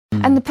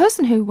And the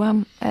person who,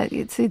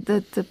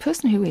 the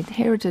person who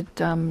inherited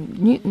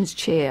Newton's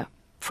chair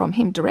from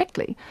him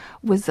directly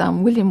was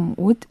William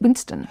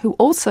Whiston, who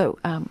also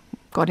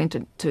got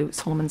into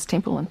Solomon's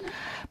Temple,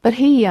 but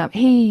he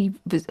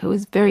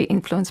was very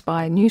influenced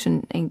by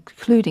Newton,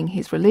 including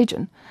his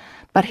religion,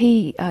 but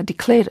he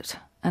declared it,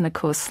 and of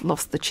course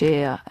lost the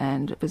chair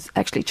and was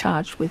actually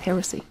charged with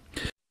heresy.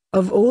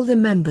 Of all the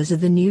members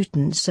of the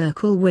Newton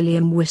circle,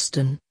 William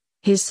Whiston,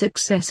 his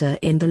successor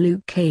in the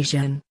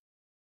Lucasian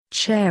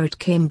chair at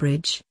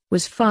Cambridge,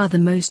 was far the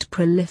most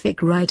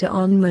prolific writer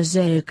on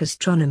Mosaic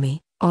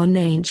astronomy, on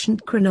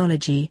ancient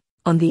chronology,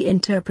 on the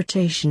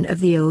interpretation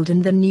of the Old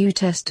and the New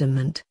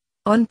Testament,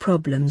 on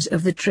problems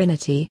of the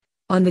Trinity,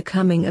 on the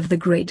coming of the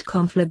great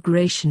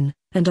conflagration,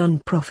 and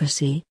on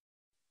prophecy.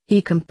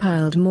 He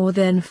compiled more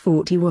than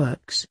 40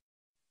 works.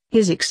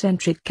 His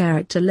eccentric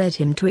character led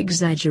him to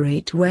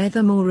exaggerate where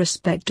the more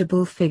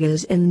respectable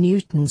figures in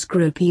Newton's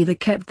group either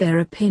kept their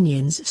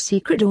opinions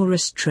secret or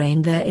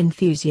restrained their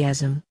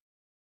enthusiasm.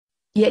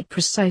 Yet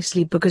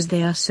precisely because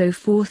they are so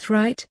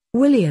forthright,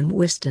 William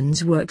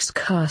Whiston's works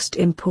cast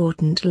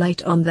important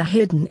light on the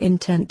hidden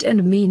intent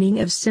and meaning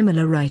of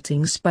similar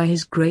writings by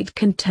his great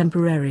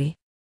contemporary.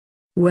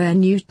 Where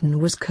Newton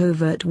was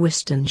covert,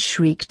 Whiston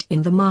shrieked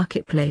in the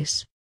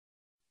marketplace.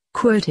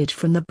 Quoted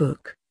from the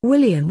book,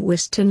 William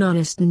Whiston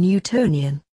Honest Newtonian.